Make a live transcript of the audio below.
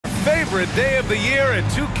favorite day of the year at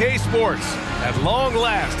 2K Sports. At long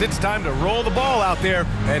last, it's time to roll the ball out there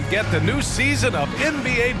and get the new season of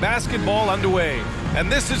NBA basketball underway.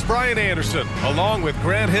 And this is Brian Anderson, along with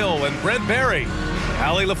Grant Hill and Brent Barry.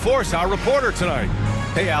 Allie LaForce, our reporter tonight.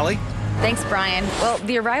 Hey, Allie. Thanks, Brian. Well,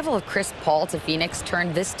 the arrival of Chris Paul to Phoenix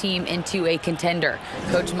turned this team into a contender.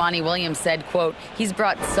 Coach Monty Williams said, quote, he's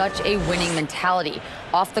brought such a winning mentality.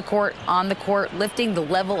 Off the court, on the court, lifting the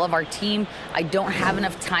level of our team. I don't have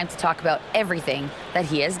enough time to talk about everything that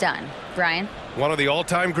he has done. Brian? One of the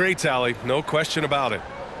all-time greats, Allie. No question about it.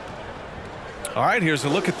 All right, here's a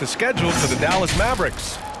look at the schedule for the Dallas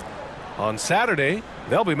Mavericks. On Saturday,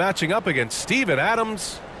 they'll be matching up against Steven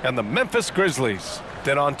Adams and the Memphis Grizzlies.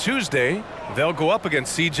 Then on Tuesday, they'll go up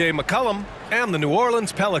against C.J. McCollum and the New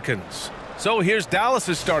Orleans Pelicans. So here's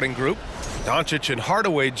Dallas's starting group. Dončić and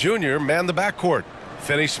Hardaway Jr. man the backcourt.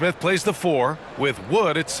 Finney-Smith plays the 4 with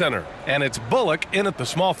Wood at center. And it's Bullock in at the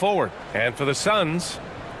small forward. And for the Suns,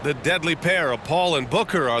 the deadly pair of Paul and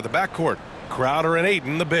Booker are the backcourt. Crowder and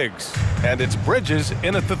Ayton the bigs. And it's Bridges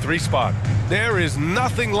in at the 3 spot. There is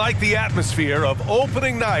nothing like the atmosphere of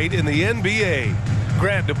opening night in the NBA.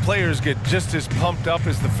 Grant, do players get just as pumped up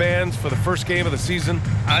as the fans for the first game of the season?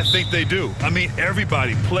 I think they do. I mean,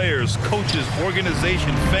 everybody, players, coaches,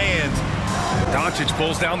 organization, fans. Dončić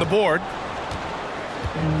pulls down the board.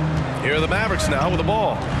 Here are the Mavericks now with the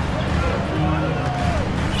ball.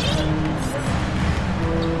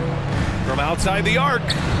 From outside the arc,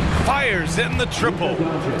 fires in the triple.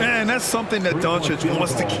 Man, that's something that Dončić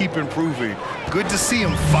wants to keep improving. Good to see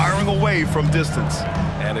him firing away from distance.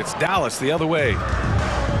 And it's Dallas the other way.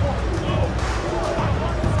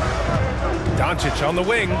 Dončić on the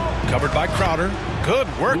wing, covered by Crowder. Good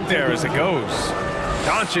work there as it goes.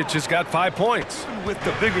 Dončić has got 5 points. With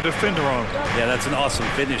the bigger defender on. Yeah, that's an awesome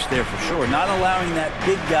finish there for sure. Not allowing that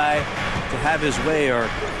big guy to have his way or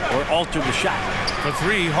alter the shot. For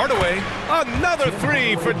 3, Hardaway. Another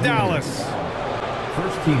 3 for Dallas.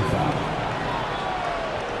 First team foul.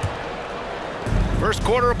 First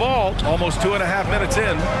quarter of ball, almost 2.5 minutes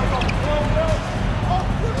in.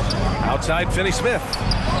 Outside Finney-Smith.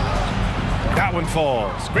 That one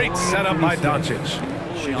falls. Great setup by Dončić.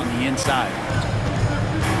 She on the inside.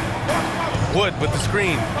 Wood with the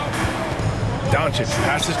screen. Dončić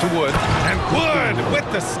passes to Wood, and Wood with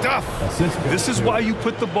the stuff. This is why you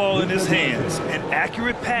put the ball in his hands. An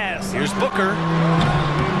accurate pass. Here's Booker.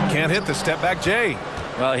 Can't hit the step-back J.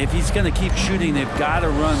 Well, if he's going to keep shooting, they've got to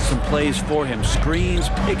run some plays for him. Screens,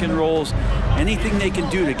 pick and rolls, anything they can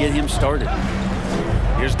do to get him started.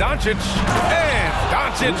 Here's Dončić, and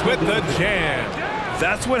Dončić with the jam.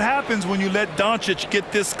 That's what happens when you let Dončić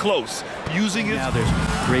get this close. Using his... Now there's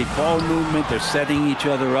great ball movement. They're setting each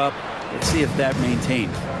other up. Let's see if that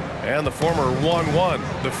maintains. And the former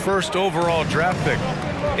 1-1, the first overall draft pick,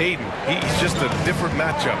 Ayton. He's just a different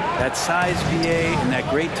matchup. That size VA and that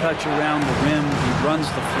great touch around the rim. He runs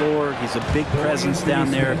the floor. He's a big presence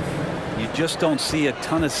down there. You just don't see a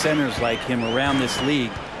ton of centers like him around this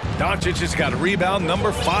league. Dončić has got rebound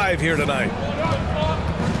number 5 here tonight.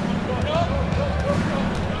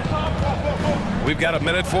 We've got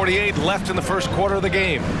 1:48 left in the first quarter of the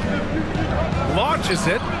game. Launches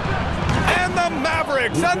it. And the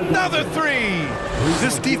Mavericks, another 3.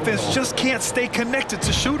 This defense just can't stay connected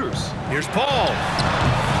to shooters. Here's Paul.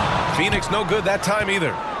 Phoenix no good that time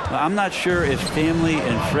either. I'm not sure if family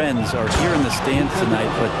and friends are here in the stands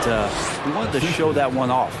tonight, but we wanted to show that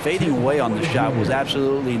one off. Fading away on the shot was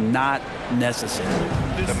absolutely not necessary.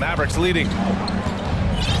 The Mavericks leading.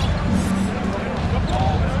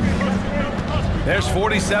 There's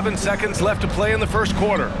 47 seconds left to play in the first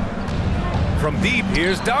quarter. From deep,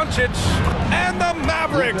 here's Dončić, and the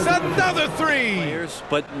Mavericks, another 3.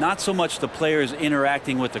 But not so much the players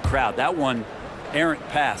interacting with the crowd. That one, errant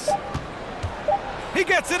pass. He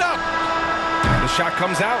gets it up. The shot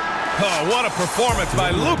comes out. Oh, what a performance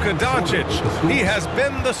by Luka Dončić. He has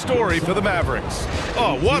been the story for the Mavericks.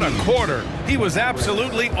 Oh, what a quarter. He was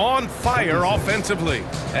absolutely on fire offensively.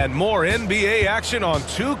 And more NBA action on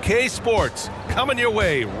 2K Sports coming your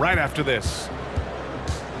way right after this.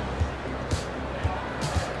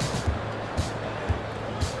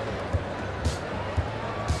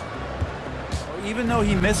 Even though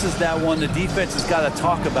he misses that one, the defense has got to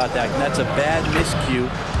talk about that. And that's a bad miscue,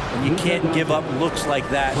 and you can't give up looks like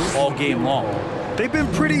that all game long. They've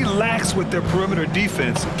been pretty lax with their perimeter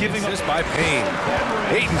defense, giving assist by Payne.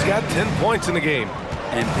 Ayton's got 10 points in the game.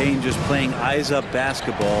 And Payne just playing eyes-up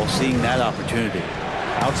basketball, seeing that opportunity.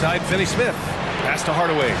 Outside Finney-Smith. Pass to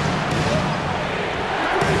Hardaway.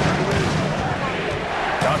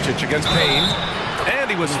 Dončić against Payne.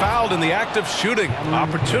 And he was fouled in the act of shooting.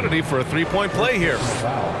 Opportunity for a three-point play here.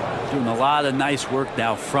 Doing a lot of nice work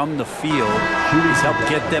now from the field. He's helped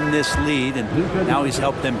get them this lead, and now he's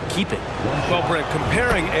helped them keep it. Well, Brent,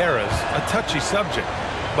 comparing eras, a touchy subject.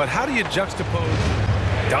 But how do you juxtapose?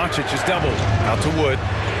 Dončić is doubled. Out to Wood.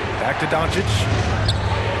 Back to Dončić.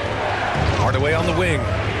 Hardaway on the wing.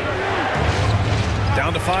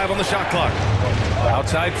 Down to 5 on the shot clock.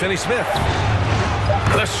 Outside, Finney-Smith.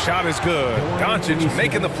 The shot is good. Dončić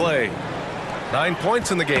making the play. 9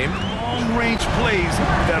 points in the game. Long-range plays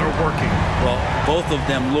that are working. Well, both of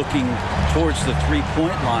them looking towards the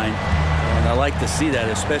three-point line. And I like to see that,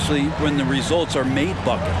 especially when the results are made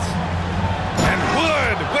buckets. And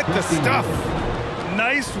Wood with the stuff.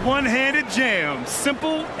 Nice one-handed jam.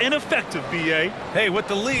 Simple and effective, B.A. Hey, with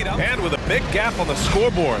the lead and with a big gap on the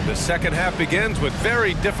scoreboard, the second half begins with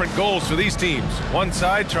very different goals for these teams. One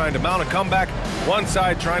side trying to mount a comeback, one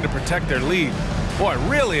side trying to protect their lead. Boy,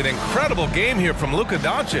 really an incredible game here from Luka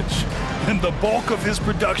Dončić. And the bulk of his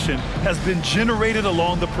production has been generated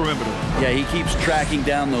along the perimeter. Yeah, he keeps tracking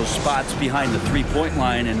down those spots behind the three-point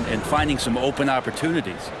line and finding some open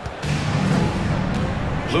opportunities.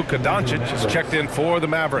 Luka Dončić is checked in for the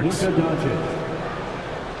Mavericks. Luka Dončić.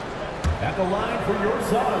 At the line for your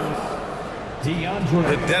Suns,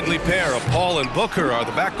 DeAndre. The deadly pair of Paul and Booker are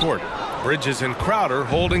the backcourt. Bridges and Crowder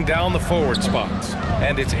holding down the forward spots.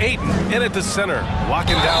 And it's Ayton in at the center,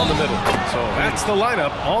 locking down the middle. So that's the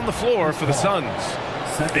lineup on the floor for the Suns.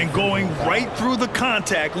 And going right through the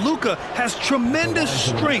contact, Luka has tremendous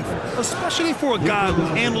strength, especially for a guy who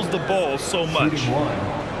handles the ball so much.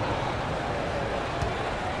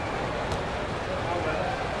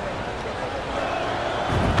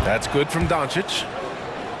 That's good from Dončić.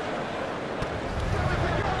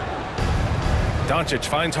 Dončić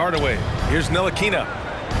finds Hardaway. Here's Ntilikina.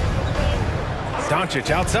 Dončić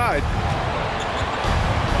outside.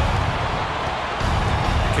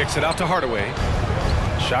 Kicks it out to Hardaway.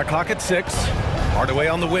 Shot clock at 6. Hardaway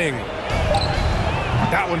on the wing.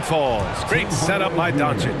 That one falls. Great setup by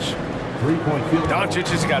Dončić. Dončić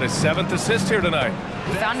has got his 7th assist here tonight.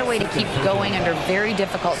 He found a way to keep going under very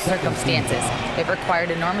difficult circumstances. It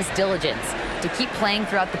required enormous diligence. To keep playing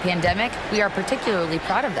throughout the pandemic, we are particularly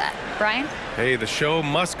proud of that. Brian? Hey, the show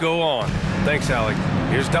must go on. Thanks, Allie.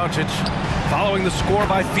 Here's Dončić. Following the score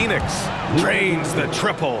by Phoenix. Drains the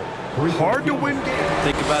triple. Hard to win games.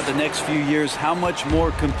 Think about the next few years. How much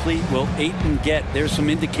more complete will Ayton get? There's some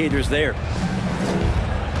indicators there.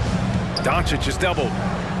 Dončić is doubled.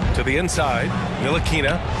 To the inside.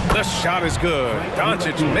 Ntilikina. The shot is good.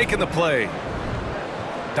 Dončić making the play.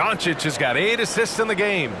 Dončić has got 8 assists in the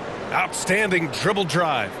game. Outstanding dribble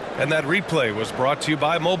drive. And that replay was brought to you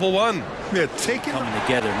by Mobile One. Yeah, taking Coming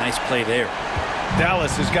together. Nice play there.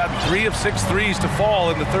 Dallas has gotten 3 of 6 threes to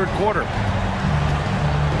fall in the third quarter.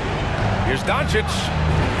 Here's Dončić.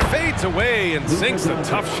 Fades away and sinks a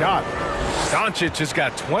tough shot. Dončić has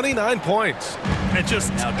got 29 points. and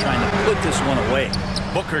just Now trying to put this one away.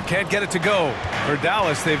 Booker can't get it to go. For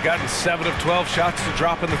Dallas, they've gotten 7 of 12 shots to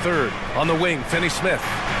drop in the third. On the wing, Finney-Smith.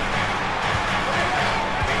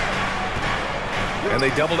 And they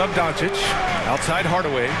doubled up Dončić. Outside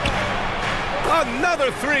Hardaway.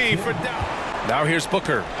 Another 3 for Dallas. Now here's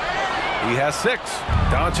Booker. He has 6.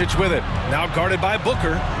 Dončić with it. Now guarded by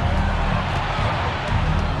Booker.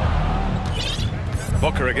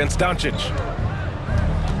 Booker against Dončić.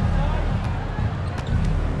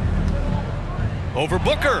 Over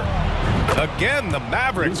Booker. Again, the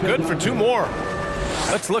Mavericks good for 2 more.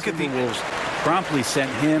 Let's look at the Wolves promptly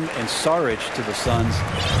sent him and Saric to the Suns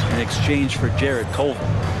in exchange for Jarrett Culver.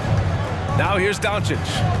 Now here's Dončić.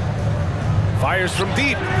 Fires from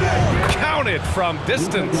deep. Counted from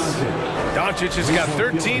distance. Dončić has got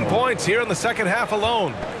 13 points here in the second half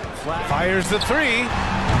alone. Fires the 3.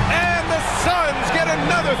 And the Suns get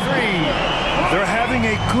another 3. they're having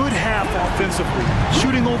a good half offensively,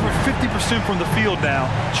 shooting over 50% from the field now,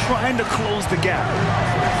 trying to close the gap.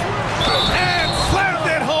 And slammed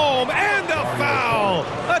it home. And a foul.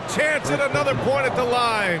 A chance at another point at the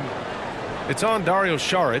line. It's on Dario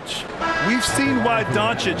Saric. We've seen why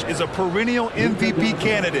Dončić is a perennial MVP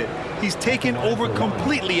candidate. He's taken over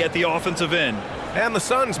completely at the offensive end. And the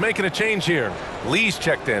Suns making a change here. Lee's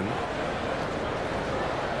checked in.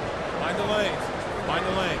 Find the lanes. Find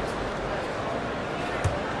the lanes.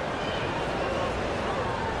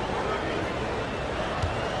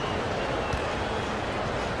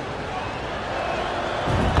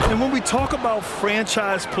 And when we talk about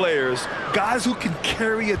franchise players, guys who can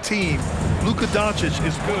carry a team, Luka Dončić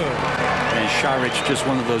is good. And Saric, just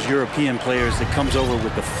one of those European players that comes over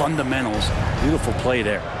with the fundamentals. Beautiful play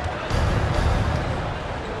there.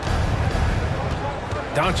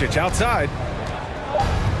 Dončić outside.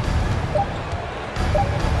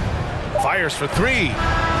 Fires for three.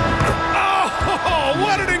 Oh,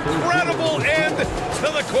 what an incredible end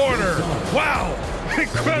to the corner. Wow,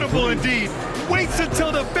 incredible indeed. Waits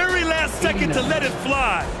until the very last second to let it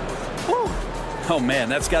fly. Woo. Oh, man,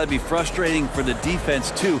 that's got to be frustrating for the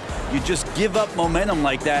defense, too. You just give up momentum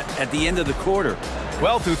like that at the end of the quarter.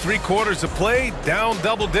 Well, through 3 quarters of play, down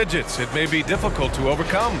double digits. It may be difficult to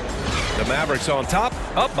overcome. The Mavericks on top,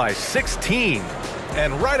 up by 16.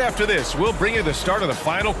 And right after this, we'll bring you the start of the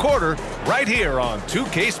final quarter right here on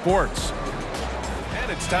 2K Sports. And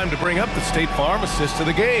it's time to bring up the State Farm assist of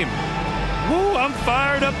the game. Woo, I'm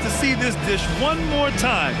fired up to see this dish one more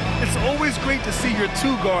time. It's always great to see your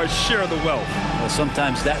 2 guards share the wealth. Well,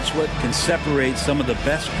 sometimes that's what can separate some of the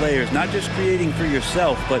best players, not just creating for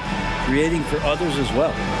yourself, but creating for others as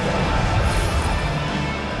well.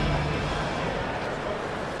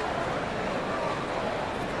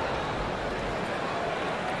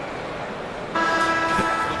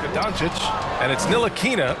 Luka Dončić, and it's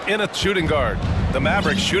Ntilikina in a shooting guard. The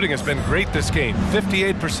Mavericks shooting has been great this game,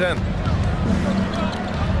 58%.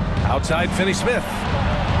 Outside, Finney-Smith.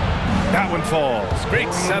 That one falls.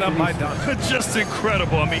 Great setup by Dončić. Just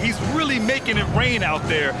incredible. I mean, he's really making it rain out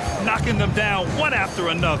there, knocking them down one after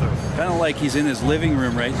another. Kind of like he's in his living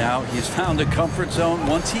room right now. He's found a comfort zone.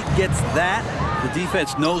 Once he gets that, the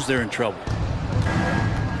defense knows they're in trouble.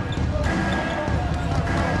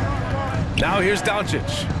 Now here's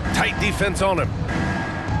Dončić. Tight defense on him.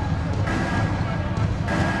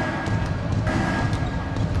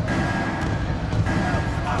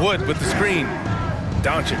 Wood with the screen.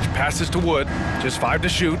 Dončić passes to Wood. Just 5 to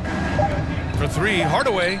shoot. For 3,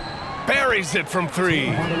 Hardaway buries it from 3.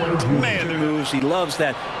 Man, the moves. He loves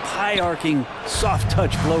that high-arcing,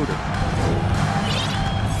 soft-touch floater.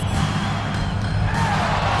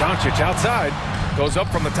 Dončić outside. Goes up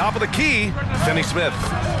from the top of the key. Finney-Smith.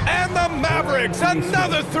 And the Mavericks,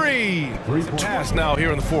 another 3. Pass now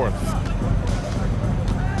here in the 4th.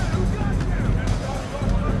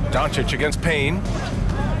 Dončić against Payne.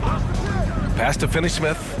 Pass to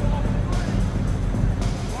Finney-Smith.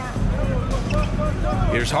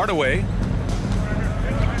 Here's Hardaway.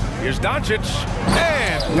 Here's Dončić.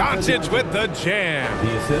 And Dončić with the jam.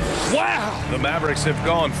 Wow! The Mavericks have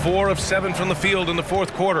gone 4 of 7 from the field in the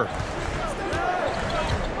 4th quarter.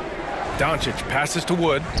 Dončić passes to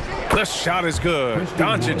Wood. The shot is good.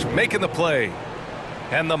 Dončić making the play.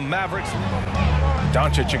 And the Mavericks.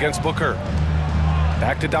 Dončić against Booker.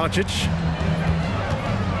 Back to Dončić.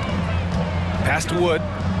 Pass to Wood.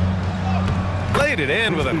 Laid it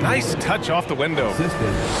in with a nice touch off the window.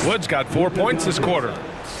 Wood's got 4 points this quarter.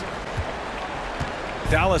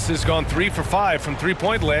 Dallas has gone 3 for 5 from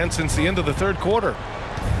three-point land since the end of the 3rd quarter.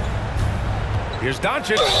 Here's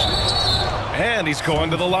Dončić. And he's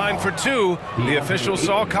going to the line for 2. The official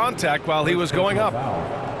saw contact while he was going up.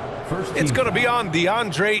 It's going to be on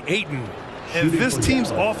DeAndre Ayton. And this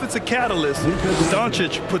team's offensive catalyst,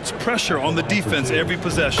 Dončić puts pressure on the defense every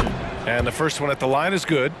possession. And the first one at the line is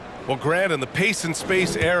good. Well, Grant, in the pace and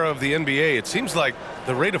space era of the NBA, it seems like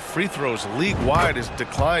the rate of free throws league-wide has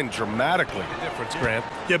declined dramatically. Difference, Grant.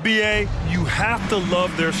 Yeah, B.A., you have to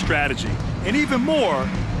love their strategy. And even more,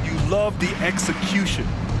 you love the execution.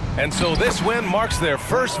 And so this win marks their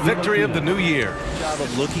first victory of the new year. Job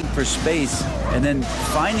of looking for space and then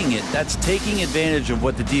finding it. That's taking advantage of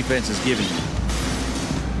what the defense is giving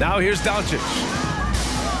you. Now here's Dončić.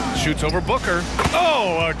 Shoots over Booker.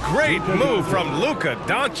 Oh, a great move from Luka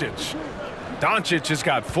Dončić. Dončić has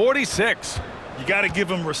got 46. You got to give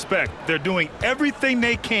them respect. They're doing everything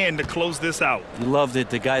they can to close this out. You loved it.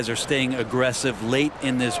 The guys are staying aggressive late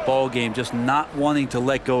in this ball game, just not wanting to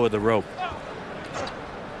let go of the rope.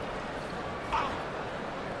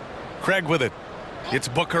 Craig with it. It's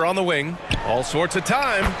Booker on the wing. All sorts of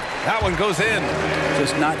time. That one goes in.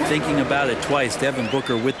 Just not thinking about it twice. Devin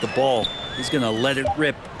Booker with the ball. He's going to let it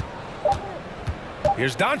rip.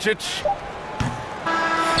 Here's Dončić.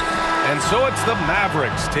 And so it's the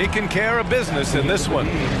Mavericks taking care of business in this one.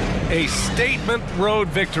 A statement road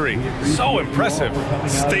victory. So impressive.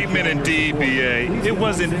 Statement indeed, B.A. It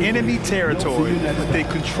was in enemy territory, but they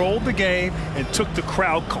controlled the game and took the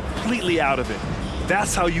crowd completely out of it.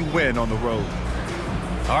 That's how you win on the road.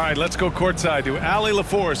 All right, let's go courtside to Allie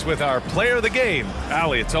LaForce with our player of the game.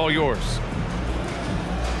 Allie, it's all yours.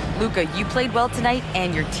 Luka, you played well tonight,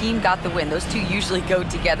 and your team got the win. Those two usually go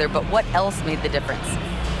together, but what else made the difference?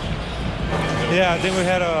 Yeah, I think we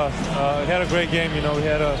had a great game. You know,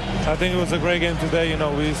 I think it was a great game today. You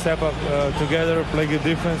know, we step up together, play good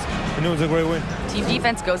defense, and it was a great win. Team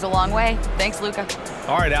defense goes a long way. Thanks, Luka.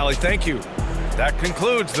 All right, Allie, thank you. That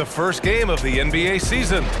concludes the first game of the NBA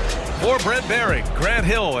season. For Brent Barry, Grant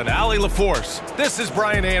Hill, and Allie LaForce, this is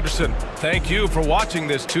Brian Anderson. Thank you for watching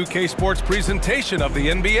this 2K Sports presentation of the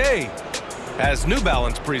NBA. As New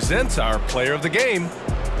Balance presents our player of the game,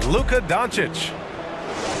 Luka Dončić.